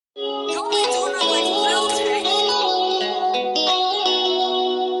Hello,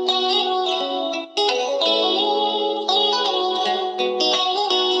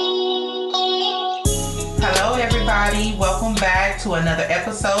 everybody. Welcome back to another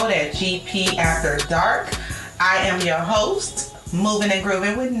episode at GP After Dark. I am your host, Moving and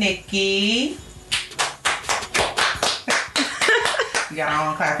Grooving with Nikki. You got our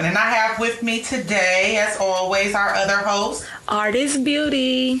own clapping. And I have with me today, as always, our other host, Artist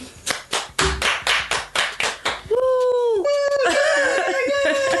Beauty. Woo!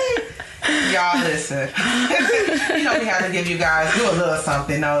 Y'all listen. You know we have to give you guys, do a little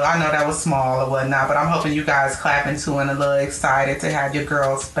something. No, I know that was small or whatnot, but I'm hoping you guys clapping too and a little excited to have your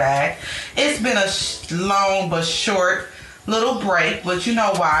girls back. It's been a long but short little break, but you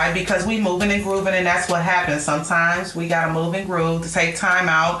know why? Because we moving and grooving, and that's what happens. Sometimes we gotta move and groove to take time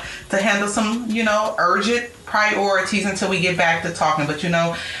out to handle some, urgent priorities until we get back to talking. But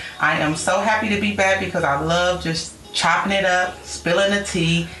I am so happy to be back because I love just chopping it up, spilling the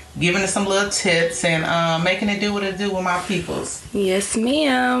tea, giving it some little tips, and making it do what it do with my peoples. Yes,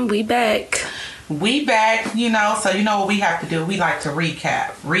 ma'am. We back. We back, so you know what we have to do? We like to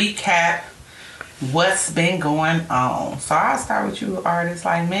recap what's been going on. So I'll start with you, Artist.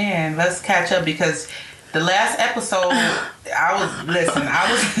 Man, let's catch up because the last episode, I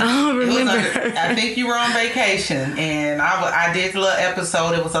don't remember. I think you were on vacation, and I did a little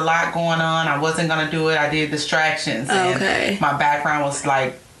episode. It was a lot going on. I wasn't going to do it. I did distractions. Okay. And my background was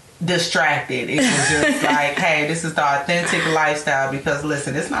distracted. It was just hey, this is the authentic lifestyle because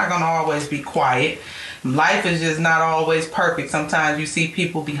listen, it's not going to always be quiet. Life is just not always perfect. Sometimes you see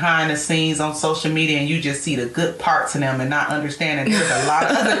people behind the scenes on social media and you just see the good parts in them and not understanding there's a lot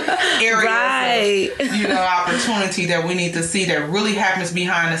of other areas of, opportunity that we need to see that really happens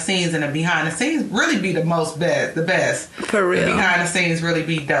behind the scenes, and the behind the scenes really be the best. For real. The behind the scenes really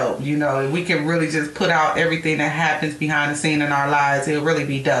be dope. We can really just put out everything that happens behind the scene in our lives. It'll really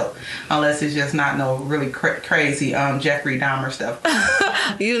be dope. Unless it's just not no really crazy Jeffrey Dahmer stuff.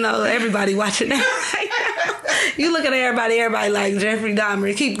 Everybody watching that right now. You look at everybody like Jeffrey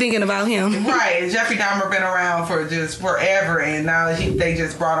Dahmer. Keep thinking about him. Right. Jeffrey Dahmer been around for just forever, and now they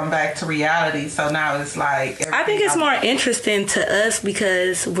just brought him back to reality. So now it's I think it's more interesting to us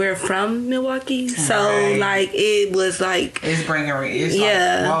because we're from Milwaukee. So it was it's bringing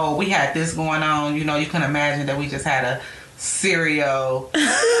whoa, we had this going on. You can imagine that we just had a serial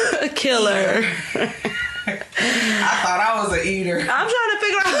killer. I thought I was an eater. I'm trying to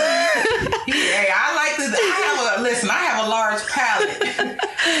figure out. I have a large palate. But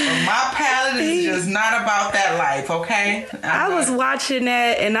my palate is just not about that life, okay? I was watching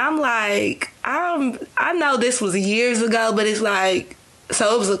that and I'm like, I know this was years ago, but it's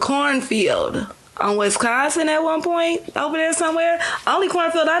so it was a cornfield on Wisconsin at one point, over there somewhere. Only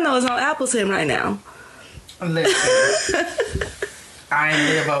cornfield I know is on Appleton right now. Listen, I ain't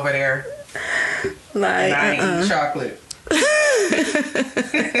live over there. And I ain't eat chocolate.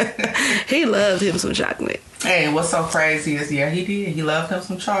 He loved him some chocolate. Hey, what's so crazy is, he did. He loved him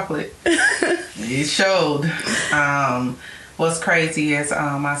some chocolate. It showed. What's crazy is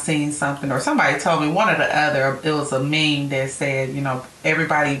I seen something, or somebody told me, one or the other, it was a meme that said,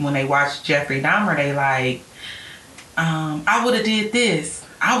 everybody, when they watch Jeffrey Dahmer, they I would have did this.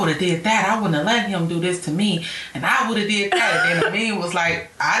 I would have did that. I wouldn't have let him do this to me. And I would have did that. And then the meme was I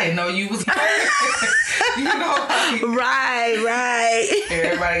didn't know you was Right.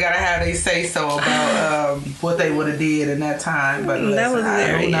 Everybody got to have they say so about what they would have did in that time. But listen, that was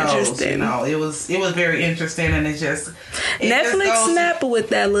very interesting. It was very interesting, and Netflix snapped with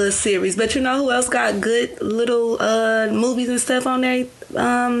that little series. But you know who else got good little movies and stuff on there?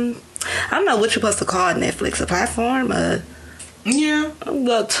 I don't know what you're supposed to call Netflix, a platform? Yeah.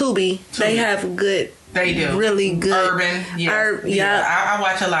 Well, Tubi. They have good. They do. Really good. Urban. Yeah. I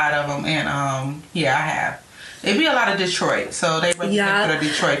watch a lot of them, and I have. It'd be a lot of Detroit, so they put a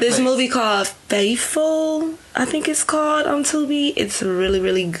Detroit. This movie called Faithful, I think it's called, on Tubi. It's really,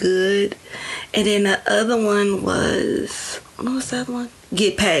 really good. And then the other one was, what was that one?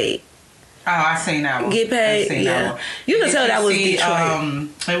 Get Paid. Oh, I seen that one. Get Paid, yeah. You can tell that was Detroit.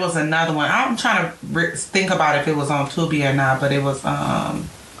 It was another one. I'm trying to think about if it was on Tubi or not, but it was,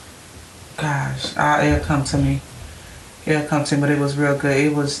 it'll come to me. But it was real good.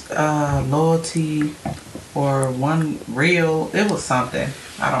 It was Loyalty or One Real. It was something.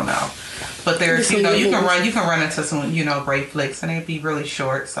 I don't know. But there's, you can run into some, great flicks, and they'd be really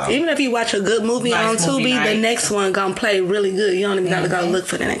short. So even if you watch a good movie on Tubi, the next one gonna play really good. You don't even gotta go look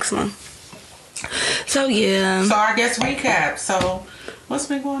for the next one. So yeah. So I guess recap. So What's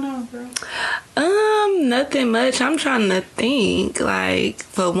been going on, girl? Nothing much. I'm trying to think. Like,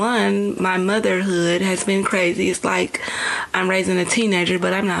 for one, my motherhood has been crazy. It's like I'm raising a teenager,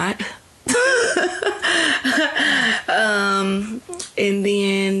 but I'm not. And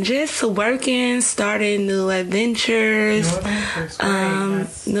then just working, starting new adventures, new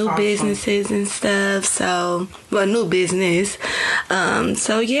awesome. businesses and stuff. So, well, new business.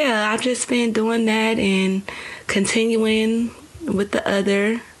 So yeah, I've just been doing that and continuing with the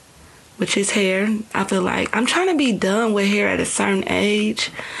other, which is hair. I feel like I'm trying to be done with hair at a certain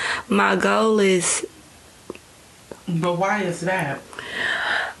age. My goal is. But why is that?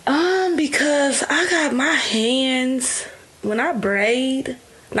 Because I got my hands, when I braid,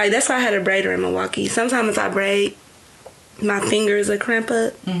 like that's why I had a braider in Milwaukee. Sometimes I braid, my fingers will cramp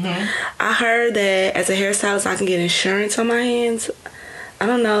up. Mm-hmm. I heard that as a hairstylist, I can get insurance on my hands. I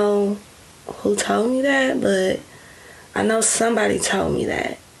don't know who told me that, but I know somebody told me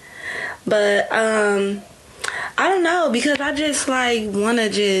that. But I don't know, because I just like want to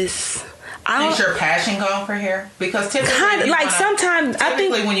just. Is your passion gone for hair? Because typically, sometimes I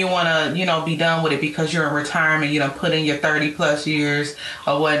think when you want to, be done with it because you're in retirement, you done put in your 30+ years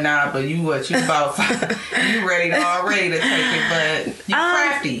or whatnot. But you about you ready already to take it, but you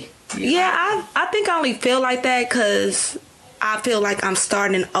crafty. I think I only feel like that because I feel like I'm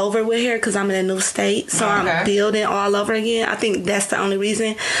starting over with hair because I'm in a new state, so I'm building all over again. I think that's the only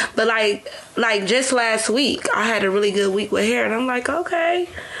reason. But like just last week, I had a really good week with hair, and I'm like, okay.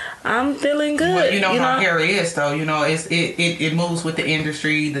 I'm feeling good. Well, you know how hair is, though. It moves with the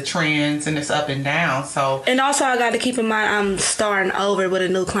industry, the trends, and it's up and down. So, and also I got to keep in mind I'm starting over with a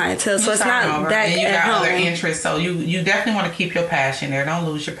new clientele, so it's not over, that. And you got home. Other interests, so you definitely want to keep your passion there. Don't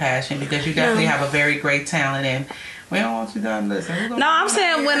lose your passion because you definitely have a very great talent and. We don't want you done. Listen. No, I'm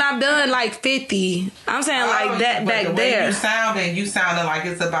saying when I'm done like 50. I'm saying like that back the there. You sounded like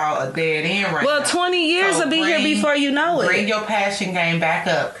it's about a dead end right now. Well, 20 years will be here before you know it. Bring your passion game back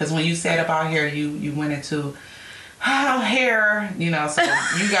up, because when you said about hair, you went into hair, so you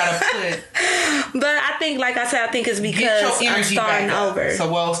gotta put. But I think, like I said, I think it's because I'm starting over. So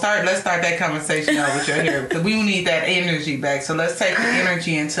let's start that conversation out with your hair, because we need that energy back. So let's take the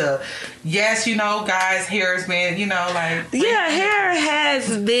energy into, yes, guys, hair has been, hair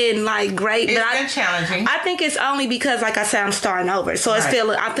has been like great. It's been challenging. I think it's only because, like I said, I'm starting over. So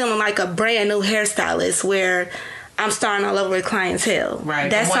I'm feeling like a brand new hairstylist where I'm starting all over with clientele.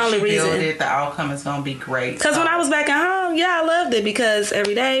 Right. That's the only reason. Build it, the outcome is going to be great. Because when I was back at home, I loved it because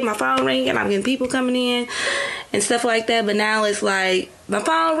every day my phone ring and I'm getting people coming in and stuff like that. But now it's like my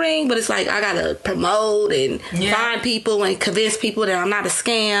phone ring, but it's like I got to promote and find people and convince people that I'm not a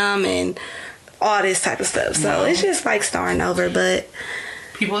scam and all this type of stuff. So it's just like starting over. But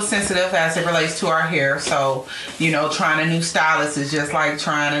people are sensitive as it relates to our hair, so trying a new stylist is just like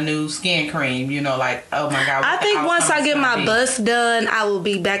trying a new skin cream. Like, oh my god. I think once I get my bust done, I will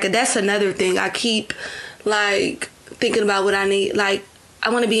be back. That's another thing. I keep like thinking about what I need. Like, I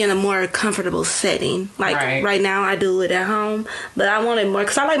want to be in a more comfortable setting. Like right now, I do it at home, but I want it more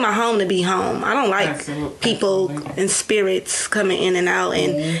because I like my home to be home. I don't like people and spirits coming in and out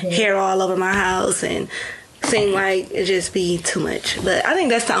and hair all over my house and. Seem like it just be too much, but I think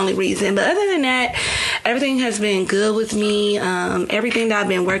that's the only reason. But other than that, everything has been good with me. Everything that I've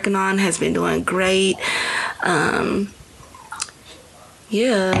been working on has been doing great.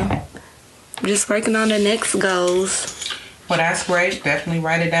 Just working on the next goals. Well, that's great. Definitely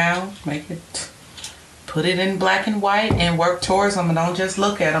write it down. Put it in black and white and work towards them, and don't just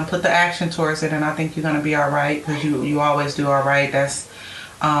look at them. Put the action towards it, and I think you're gonna be all right, because you always do all right. That's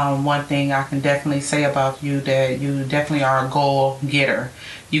one thing I can definitely say about you, that you definitely are a goal getter.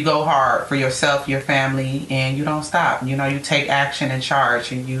 You go hard for yourself, your family, and you don't stop. You take action and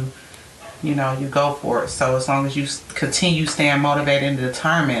charge, and you go for it. So as long as you continue staying motivated and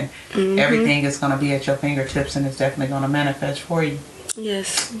determined, everything is going to be at your fingertips, and it's definitely going to manifest for you.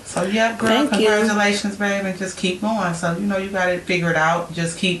 Yes. So yeah, girl, congratulations, babe, and just keep going. So you got to figure it out.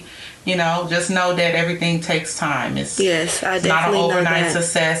 Just keep. Just know that everything takes time. It's not an overnight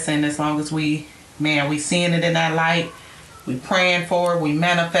success, and as long as we seeing it in that light, we praying for it, we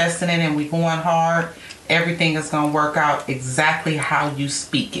manifesting it, and we going hard, everything is going to work out exactly how you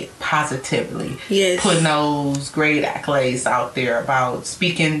speak it, positively. Yes. Putting those great accolades out there about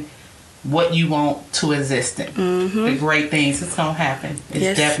speaking what you want to exist in. The great things, it's going to happen.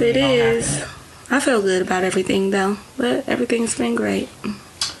 It's definitely going to happen. I feel good about everything, though, but everything's been great.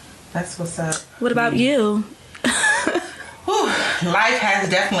 That's what's up. What about you? Whew, life has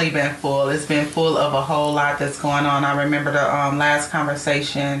definitely been full. It's been full of a whole lot that's going on. I remember the last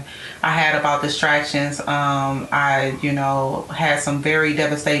conversation I had about distractions. I, had some very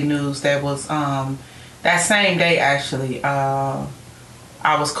devastating news that was that same day, actually. I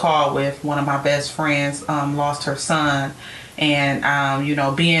was called with one of my best friends, lost her son.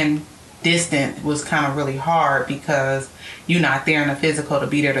 And, being distant was kind of really hard because you're not there in the physical to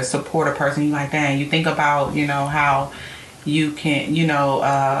be there to support a person. You're like, dang, you think about, how you can, you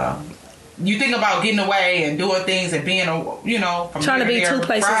think about getting away and doing things and being, from trying to be two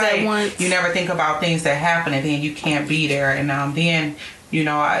places at once. You never think about things that happen and then you can't be there. And then,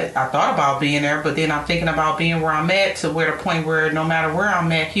 I thought about being there, but then I'm thinking about being where I'm at to where the point where no matter where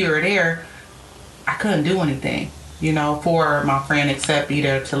I'm at, here or there, I couldn't do anything, for my friend except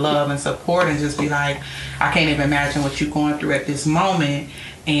either to love and support and just be like, I can't even imagine what you're going through at this moment.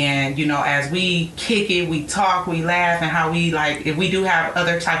 And, as we kick it, we talk, we laugh, and how we, if we do have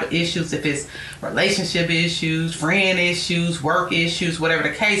other type of issues, if it's relationship issues, friend issues, work issues, whatever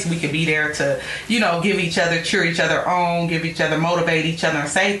the case, we can be there to, give each other, cheer each other on, give each other, motivate each other, and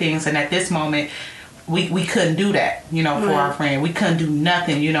say things. And at this moment, we couldn't do that, for our friend. We couldn't do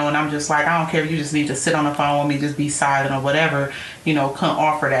nothing, and I'm just like, I don't care if you just need to sit on the phone with me, just be silent or whatever, couldn't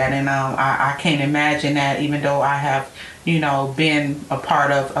offer that. And I can't imagine that, even though I have, been a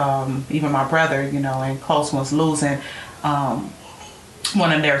part of even my brother, and close ones losing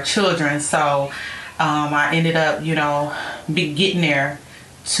one of their children. So I ended up, getting there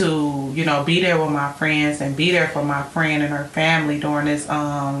to, be there with my friends and be there for my friend and her family during this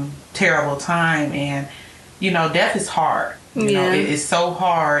terrible time. And, death is hard. It's so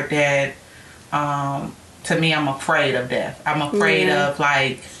hard that to me, I'm afraid of death. I'm afraid of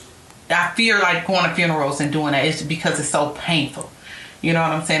I fear going to funerals and doing that. It's because it's so painful. You know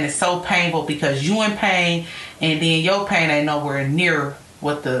what I'm saying? It's so painful because you in pain and then your pain ain't nowhere near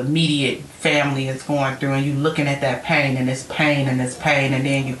what the immediate family is going through, and you looking at that pain and this pain and this pain, and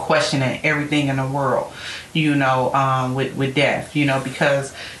then you questioning everything in the world, with death,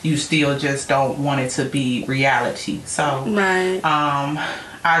 because you still just don't want it to be reality. So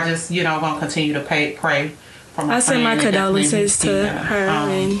I just, gonna continue to pray for my friend. I send my condolences to her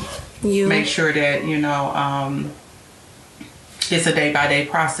and you. Make sure that, it's a day-by-day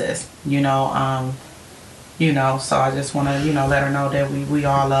process, so I just want to, let her know that we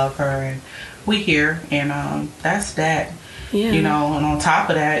all love her and we here, and that's that. Yeah. And on top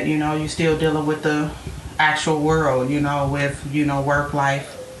of that, you're still dealing with the actual world, with, work life,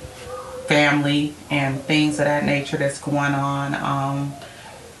 family, and things of that nature that's going on.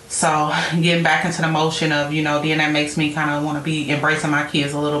 So getting back into the motion of, then that makes me kind of want to be embracing my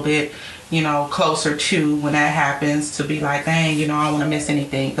kids a little bit, closer to when that happens, to be like, dang, I don't want to miss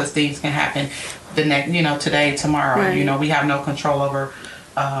anything, because things can happen the next, today, tomorrow. Right. We have no control over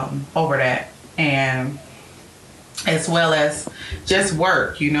that. And as well as just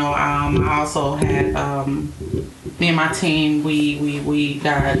work, I also had, me and my team, we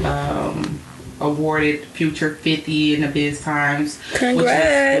got awarded Future 50 in the Biz Times.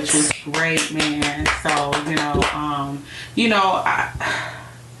 Congrats. Which was great, man. So,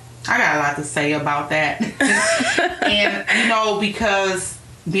 I got a lot to say about that. And, because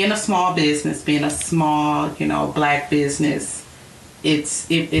being a small business, being a small, black business, it's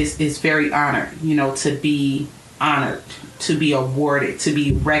very honored, to be honored, to be awarded, to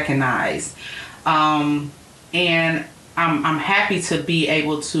be recognized. And I'm happy to be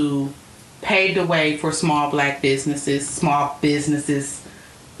able to pave the way for small businesses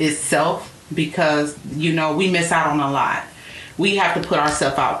itself, because, we miss out on a lot. We have to put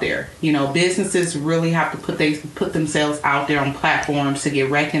ourselves out there. Businesses really have to put themselves out there on platforms to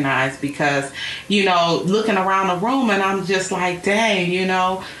get recognized, because, looking around the room and I'm just like, dang,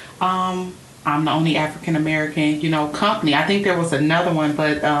 I'm the only African American, company. I think there was another one,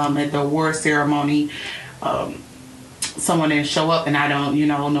 but at the award ceremony, someone didn't show up, and I don't,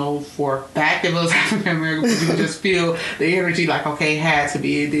 know for a fact if it was African American, but you could just feel the energy, like, okay, it had to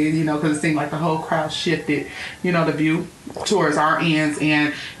be. It did, because it seemed like the whole crowd shifted, the view towards our ends,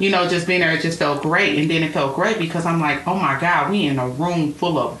 and, just being there, it just felt great. And then it felt great because I'm like, oh my God, we in a room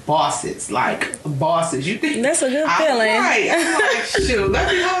full of bosses, You think that's a good feeling, right? I'm like, shoot, let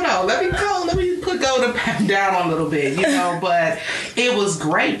me go down a little bit, but it was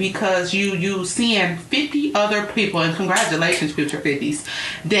great because you seeing 50 other people, and congratulations, Future 50s,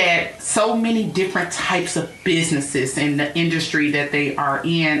 that so many different types of businesses in the industry that they are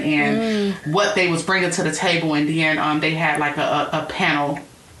in, and what they was bringing to the table. And then they had like a panel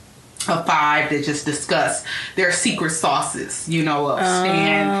of 5 that just discuss their secret sauces, you know, of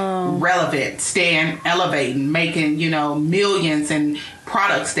staying relevant, staying elevating, making, you know, millions and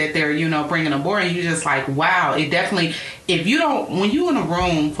products that they're, you know, bringing aboard. And you're just like, wow, it definitely, if you don't, when you're in a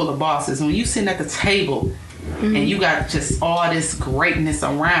room full of bosses, when you sitting at the table and you got just all this greatness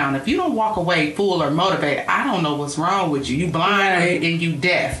around, if you don't walk away full or motivated, I don't know what's wrong with you. You blind and you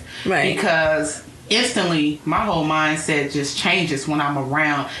deaf. Right. Because instantly my whole mindset just changes when I'm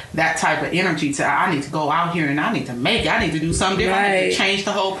around that type of energy. To I need to go out here and I need to make it. I need to do something different. I need to change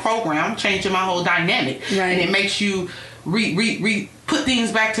the whole program. I'm changing my whole dynamic. And it makes you put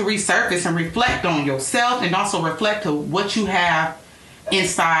things back to resurface and reflect on yourself, and also reflect to what you have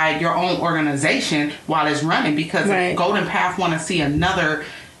inside your own organization while it's running. Because if Golden Path want to see another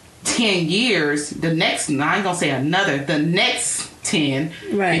 10 years, the next 10,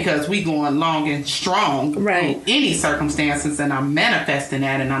 because we going long and strong through any circumstances, and I'm manifesting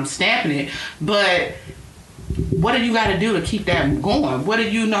that and I'm stamping it. But what do you got to do to keep that going? What do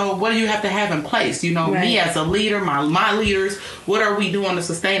you know? What do you have to have in place? You know, me as a leader, my leaders, what are we doing to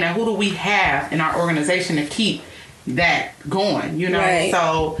sustain that? Who do we have in our organization to keep that going? You know,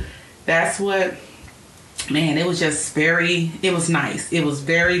 so that's what. Man, it was just it was nice. It was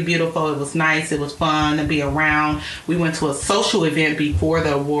very beautiful. It was nice. It was fun to be around. We went to a social event before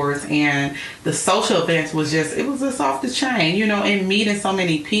the awards, and the social event was just off the chain, you know, and meeting so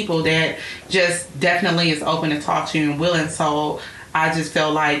many people that just definitely is open to talk to you and willing. So I just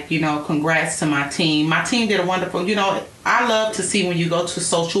felt like, you know, congrats to my team. My team did a wonderful, you know, I love to see when you go to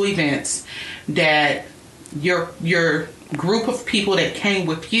social events that your group of people that came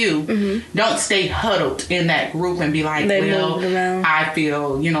with you don't stay huddled in that group and be like, I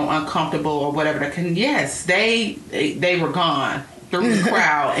feel, you know, uncomfortable or whatever. Yes, they were gone through the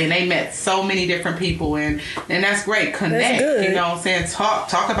crowd, and they met so many different people, and that's great. Connect, you know what I'm saying?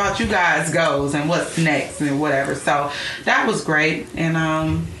 Talk about you guys goals and what's next and whatever. So that was great,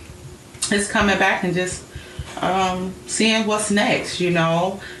 and it's coming back and just seeing what's next, you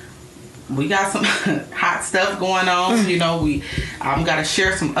know. We got some hot stuff going on. You know, I'm going to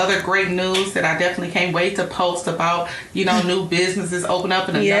share some other great news that I definitely can't wait to post about, you know, new businesses open up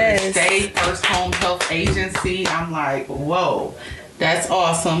in another state, First Home Health Agency. I'm like, whoa, that's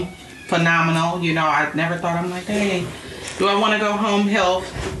awesome. Phenomenal. You know, I never thought, I'm like, hey, do I want to go home health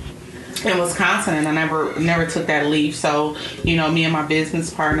in Wisconsin? And I never took that leap. So, you know, me and my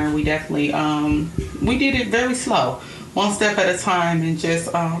business partner, we definitely, we did it very slow. One step at a time, and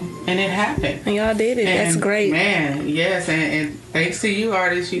just and it happened. And y'all did it. That's great, man. Yes, and thanks to you,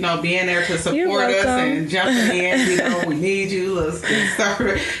 artists, you know, being there to support us and jumping in. You know, we need you. Let's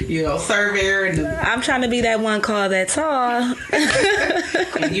surveyor. And I'm trying to be that one call that's all.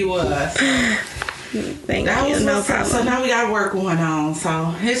 And you was. Thank you. No problem. So now we got work going on.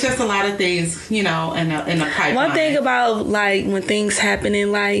 So it's just a lot of things, you know, in the pipeline. One thing about like when things happen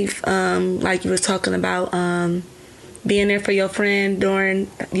in life, like you were talking about, being there for your friend during,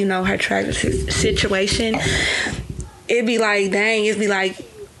 you know, her tragic situation, it'd be like, dang, it'd be like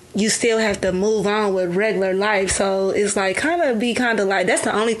you still have to move on with regular life. So it's like kind of like, that's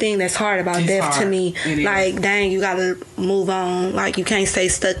the only thing that's hard about death to me. Like, dang, you gotta move on. Like, you can't stay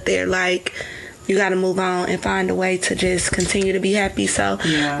stuck there. Like, you got to move on and find a way to just continue to be happy. So,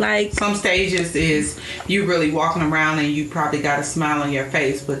 like, some stages is you really walking around and you probably got a smile on your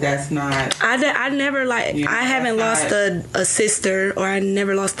face, but that's not. I never like. You know, I haven't lost a sister, or I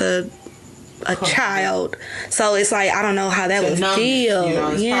never lost a child. So it's like I don't know how that would feel. You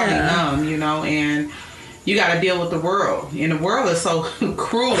know, it's probably numb. You know, and you got to deal with the world, and the world is so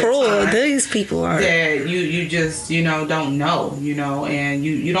cruel. These people are that you just, you know, don't know, you know, and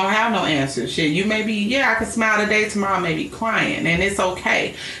you don't have no answers. Shit, you may be, I can smile today, tomorrow I may be crying, and it's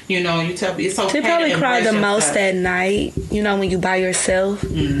okay. You know, you tell me it's okay. You probably cry the most at night. You know, when you by yourself.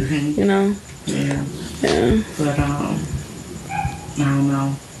 You know. Yeah. But I don't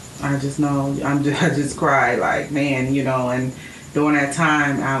know. I just know I just cried like, man, you know, and. During that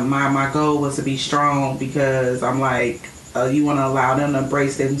time, my goal was to be strong, because I'm like, you want to allow them to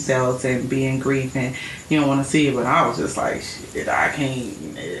embrace themselves and be in grief, and you don't want to see it. But I was just like, shit, I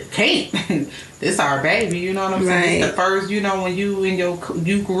can't. This our baby, you know what I'm saying? It's the first, you know, when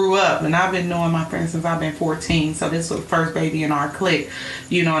you grew up, and I've been knowing my friends since I've been 14, so this was the first baby in our clique,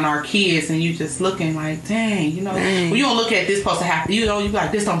 you know, and our kids, and you just looking like, dang, you know, when you don't look at this supposed to happen, you know, you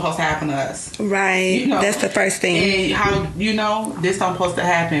like, this don't supposed to happen to us. Right. You know? That's the first thing. And how, you know, this don't supposed to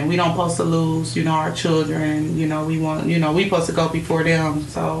happen. We don't supposed to lose, you know, our children, you know, we supposed to go before them,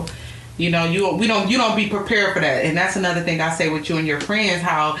 so... You know, you don't be prepared for that. And that's another thing I say with you and your friends,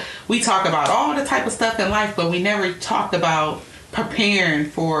 how we talk about all the type of stuff in life, but we never talked about preparing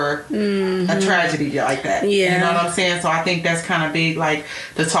for a tragedy like that. Yeah. You know what I'm saying? So I think that's kind of big, like,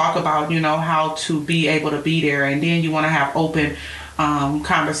 to talk about, how to be able to be there. And then you want to have open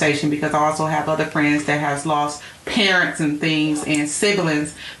conversation, because I also have other friends that has lost parents and things and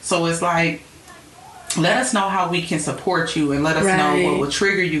siblings. So it's like, let us know how we can support you, and let us know what will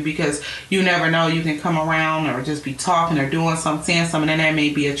trigger you, because you never know. You can come around or just be talking or doing something, saying something, and that may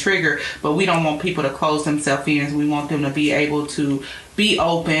be a trigger. But we don't want people to close themselves in. We want them to be able to be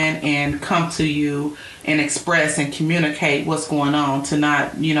open and come to you and express and communicate what's going on, to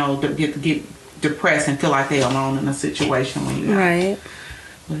not, get depressed and feel like they're alone in a situation when you're right.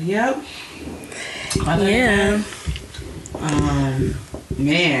 But yep. Yeah.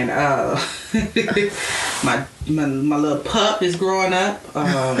 Man, my little pup is growing up. He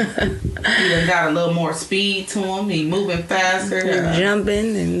done got a little more speed to him. He moving faster,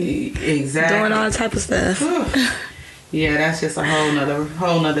 jumping and doing all type of stuff. Yeah, that's just a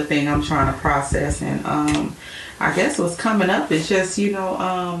whole nother thing I'm trying to process. And I guess what's coming up is just, the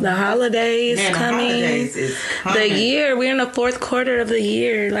holidays coming. The holidays is coming. The year, we're in the fourth quarter of the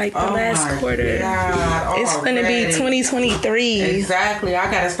year, like the last quarter. God, it's going to be 2023. Exactly. I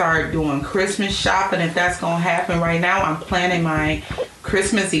got to start doing Christmas shopping if that's going to happen. Right now, I'm planning my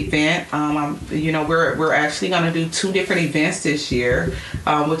Christmas event. We're actually going to do 2 different events this year,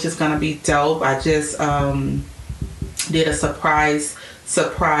 which is going to be dope. I just did a surprise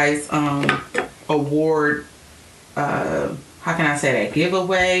award. How can I say that?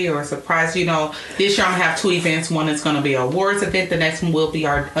 Giveaway or surprise. This year I'm gonna have 2 events. One is gonna be an awards event. The next one will be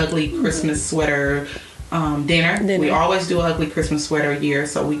our ugly Christmas sweater dinner. We always do an ugly Christmas sweater a year,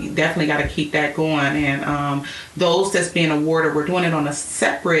 so we definitely got to keep that going. And those that's being awarded, we're doing it on a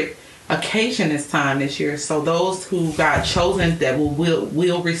separate occasion this year. So those who got chosen that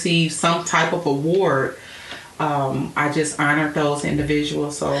will receive some type of award. I just honored those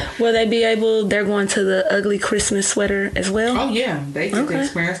individuals. So will they be able? They're going to the ugly Christmas sweater as well. Oh yeah, they get to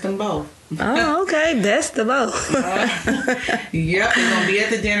experience them both. Oh, okay, that's the both. Yep, they're gonna be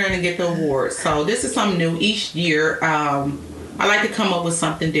at the dinner and get the award. So this is something new each year. I like to come up with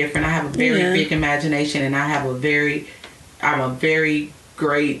something different. I have a very big imagination, and I'm a very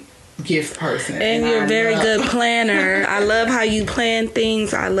great gift person, and you're a very good planner. I love how you plan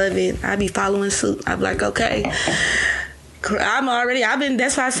things. I love it. I be following suit. I'm like, okay,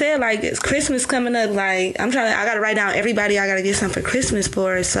 that's why I said, like, it's Christmas coming up. Like, I gotta write down everybody I gotta get something for Christmas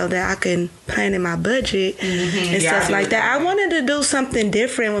for, so that I can plan in my budget and stuff like that. I wanted to do something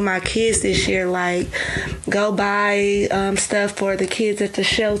different with my kids this year, like go buy stuff for the kids at the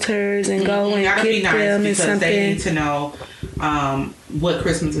shelters and go and get them and something. They need to know what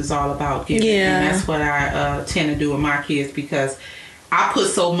Christmas is all about. And that's what I tend to do with my kids, because I put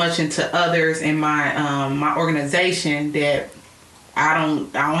so much into others in my organization that I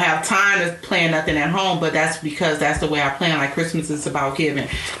don't have time to plan nothing at home. But that's because that's the way I plan. Like, Christmas is about giving,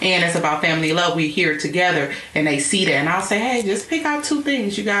 and it's about family love. We here together, and they see that, and I'll say, hey, just pick out 2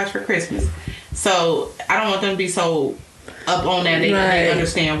 things you guys for Christmas. So I don't want them to be so up on that. They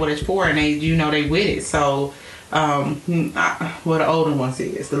understand what it's for, and they with it. So what the older ones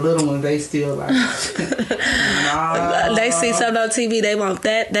is. The little ones, they still like, no. They see something on TV, they want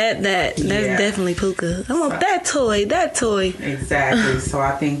that. That's definitely Puka. I want that toy. Exactly. So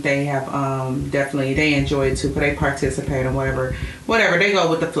I think they have definitely, they enjoy it too, but they participate in whatever they go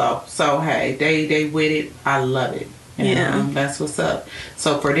with the flow. So hey, they with it. I love it. And that's what's up.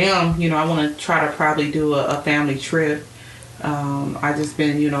 So for them, I want to try to probably do a family trip. I just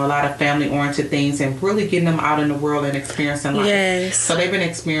been, a lot of family-oriented things, and really getting them out in the world and experiencing life. Yes. So they've been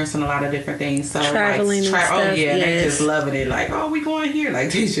experiencing a lot of different things. So traveling and stuff. They just loving it. Like, oh, we going here.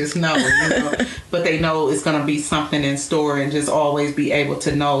 Like, they just know, But they know it's going to be something in store, and just always be able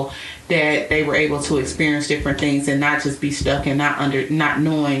to know that they were able to experience different things and not just be stuck and not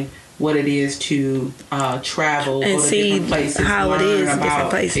knowing what it is to travel and go to see different places, how it is about different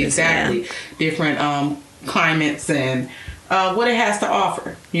places. Exactly. Different climates and what it has to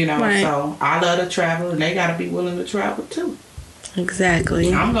offer, Right. So I love to travel, and they got to be willing to travel too.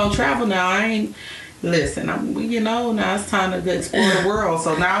 Exactly. I'm gonna travel now. Now it's time to explore the world.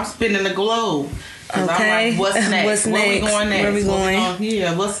 So now I'm spinning the globe. Okay. I'm like, what's next? Where we going next? Where we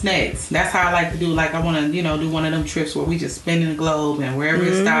going? What's next? That's how I like to do. Like, I want to, do one of them trips where we just spinning the globe, and wherever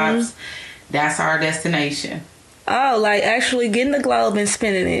it stops, that's our destination. Oh, like actually getting the globe and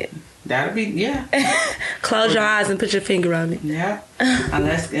spinning it. That'll be, yeah. Close your eyes and put your finger on it. Yeah. And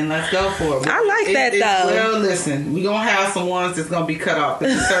let's go for it. I like that though. Well, listen, we gonna have some ones that's gonna be cut off.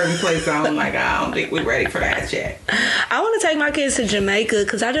 There's a certain place I'm like, I don't think we're ready for that yet. I want to take my kids to Jamaica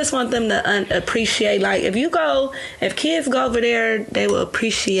because I just want them to appreciate. Like, if kids go over there, they will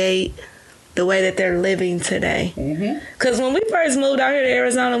appreciate the way that they're living today. Because when we first moved out here to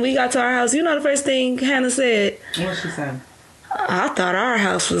Arizona, we got to our house. You know, the first thing Hannah said. What she said? I thought our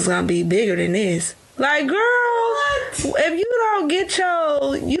house was gonna be bigger than this. Like, girl, what? If you don't get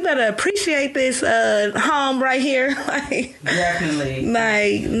you better appreciate this home right here. Like, definitely.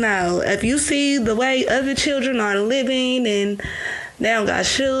 Like, no. If you see the way other children are living and they don't got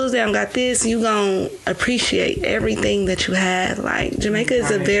shoes, they don't got this, you gonna appreciate everything that you have. Like, Jamaica is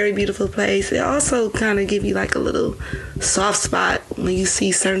a very beautiful place. It also kind of give you like a little soft spot when you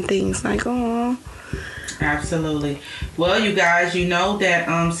see certain things. Like, oh. Absolutely. Well, you guys, you know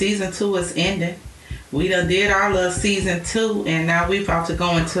that season 2 is ending. We done did our little season 2, and now we about to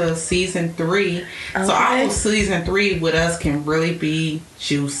go into season 3. Okay. So I hope season 3 with us can really be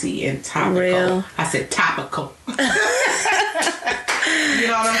juicy and topical. Real. I said topical. You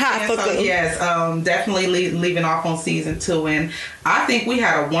know what I'm saying? So yes, definitely leaving off on season 2, and I think we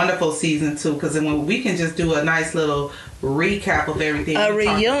had a wonderful season 2 because when we can just do a nice little recap of everything. A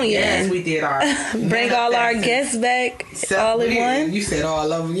reunion. Yes, we did our bring all our guests back all in one. You said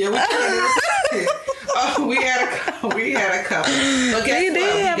all of them. Yeah, we had a couple. But guess we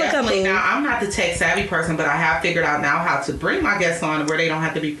did have a couple. Now, I'm not the tech savvy person, but I have figured out now how to bring my guests on where they don't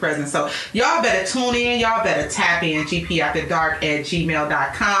have to be present. So y'all better tune in. Y'all better tap in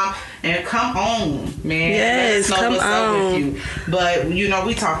gpafterdark@gmail.com and come on, man. Yes, let us know come what's on. up with you. But you know,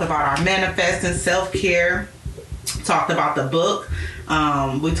 we talked about our manifesting, self-care. Talked about the book.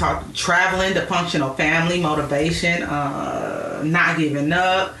 We talked traveling, the functional family, motivation, not giving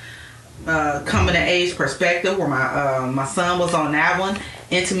up, coming to age perspective, where my son was on that one,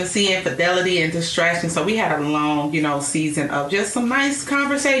 intimacy, infidelity, and distraction. So we had a long, season of just some nice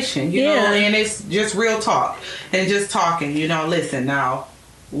conversation, you know, and it's just real talk and just talking. Listen now.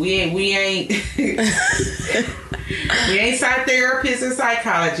 We ain't psychtherapists in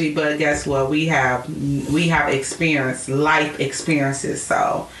psychology, but guess what? We have experienced life experiences,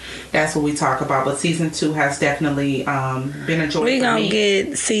 so that's what we talk about. But season 2 has definitely been a joy. We gonna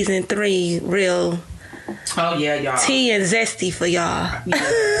get season 3 real. Oh yeah, y'all. Tea and zesty for y'all. Yeah.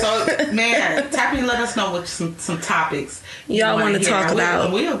 So man, tap in, let us know what some topics y'all want to talk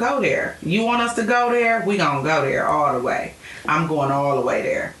about. We'll go there. You want us to go there? We gonna go there all the way. I'm going all the way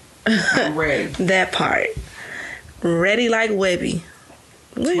there. I'm ready. That part. Ready like Webby.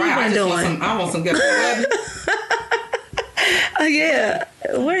 What you been doing? I want some get Webby. Oh yeah.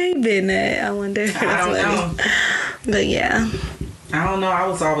 Where he been at? I wonder. I don't know. But yeah. I don't know. I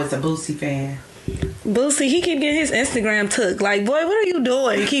was always a Boosie fan. Boosie, he keep getting his Instagram took. Like, boy, what are you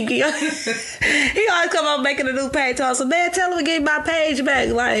doing? He always come up making a new page. So, man, tell him to get my page back.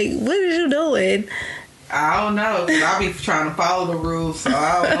 Like, what is you doing? I don't know. I be trying to follow the rules, so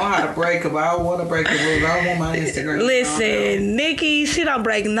I don't know how to break them. I don't want to break the rules. I don't want my Instagram. Listen, Nikki, she don't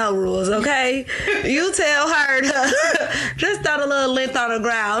break no rules, okay? You tell her to just throw the little length on the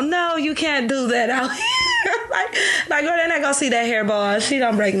ground. No, you can't do that out here. like, girl, they're not gonna see that hairball. She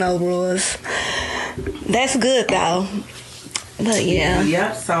don't break no rules. That's good, though. But, yeah.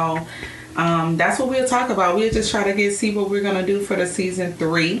 Yep, so... that's what we'll talk about. We'll just try to see what we're gonna do for the season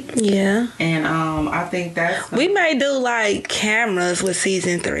 3. Yeah. And I think that's we may do like cameras with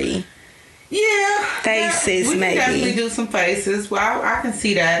season 3. Yeah. Faces, we maybe. We can definitely do some faces. Well, I can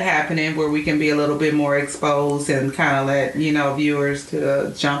see that happening where we can be a little bit more exposed and kind of let viewers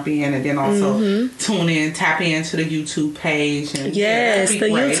to jump in and then also tune in, tap into the YouTube page. And yes, the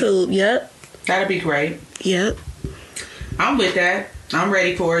great. YouTube. Yep. That'd be great. Yep. I'm with that. I'm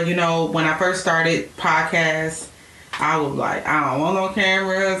ready for it. When I first started podcasts, I was like, I don't want no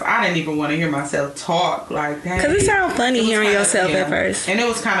cameras. I didn't even want to hear myself talk like that. Because it sounds funny hearing yourself at first. And it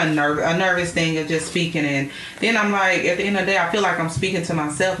was kind of a nervous thing of just speaking. And then I'm like, at the end of the day, I feel like I'm speaking to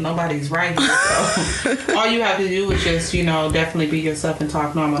myself. Nobody's right here. So all you have to do is just, definitely be yourself and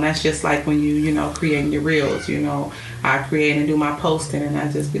talk normal. And that's just like when you, creating your reels, I create and do my posting and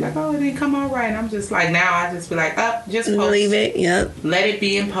I just be like, oh, it didn't come out right. And I'm just like, now I just be like, just post. Leave it, yep. Let it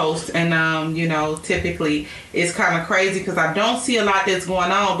be in post. And, typically it's kind of crazy because I don't see a lot that's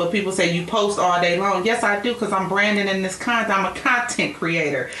going on, but people say you post all day long. Yes, I do because I'm branding in this content. I'm a content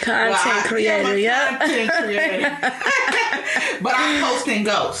creator. Content creator, Content creator. But I'm posting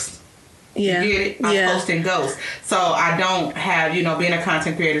ghosts. Yeah. You get it? I'm posting ghosts. So I don't have, being a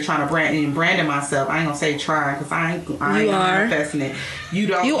content creator trying to branding myself. I ain't gonna say trying because I ain't manifesting it.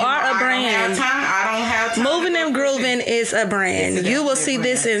 You are a brand. I don't have time. Moving and Grooving is a brand. You will see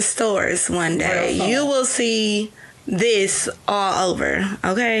this in stores one day. You will see this all over.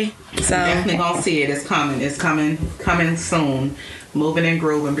 Okay? So definitely gonna see it. It's coming. It's coming soon. Moving and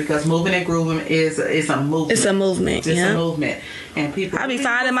Grooving, because Moving and Grooving is a movement. It's a movement. It's a movement. And people, I be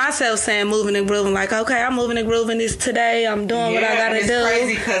finding myself saying Moving and Grooving, like, okay, I'm moving and grooving this today. I'm doing what I gotta do. It's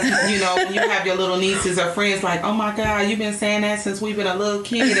crazy because when you have your little nieces or friends, like, oh my God, you've been saying that since we've been a little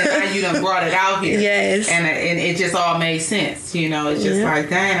kid, and now you done brought it out here. Yes. And it just all made sense. It's just like,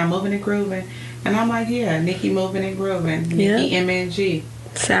 dang, I'm moving and grooving, and I'm like, yeah, Nikki Moving and Grooving, Nikki MNG.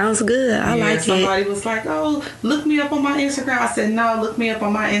 Sounds good. I like it. Somebody was like, oh, look me up on my Instagram. I said, no, look me up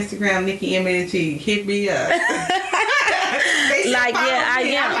on my Instagram, Nikki MNG. Hit me up. Like, I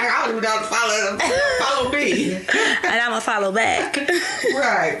am. I don't even follow me. And I'm going to follow back.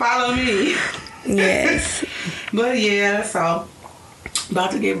 Right. Follow me. Yes. But yeah, so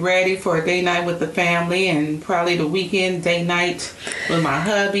about to get ready for a day night with the family, and probably the weekend day night with my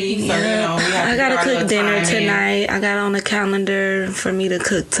hubby. So, we have I gotta cook dinner tonight. I got on the calendar for me to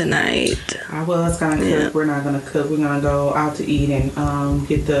cook tonight. I was gonna cook. Yeah. We're not gonna cook. We're gonna go out to eat and I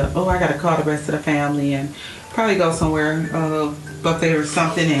gotta call the rest of the family and probably go somewhere, buffet or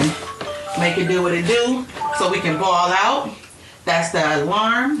something, and make it do what it do so we can ball out. That's the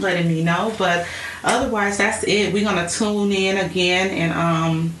alarm letting me know, but otherwise that's it. We're gonna tune in again,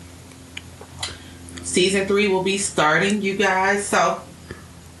 and season 3 will be starting, you guys. So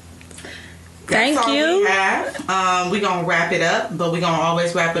thank you. We're gonna wrap it up, but we're gonna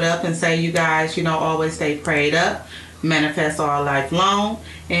always wrap it up and say, you guys, always stay prayed up, manifest all life long,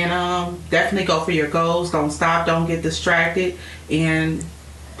 and definitely go for your goals. Don't stop, don't get distracted, and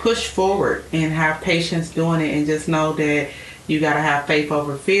push forward and have patience doing it, and just know that you gotta have faith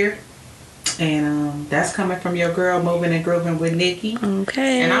over fear. And that's coming from your girl, Moving and Grooving with Nikki.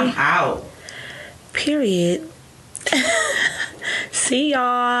 Okay. And I'm out. Period. See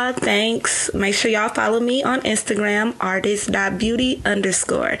y'all. Thanks. Make sure y'all follow me on Instagram,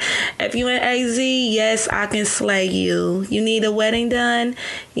 artist.beauty_. If you in AZ, yes, I can slay you. You need a wedding done?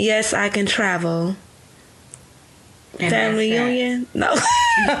 Yes, I can travel. And family reunion? No.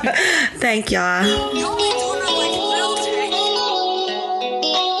 Thank y'all.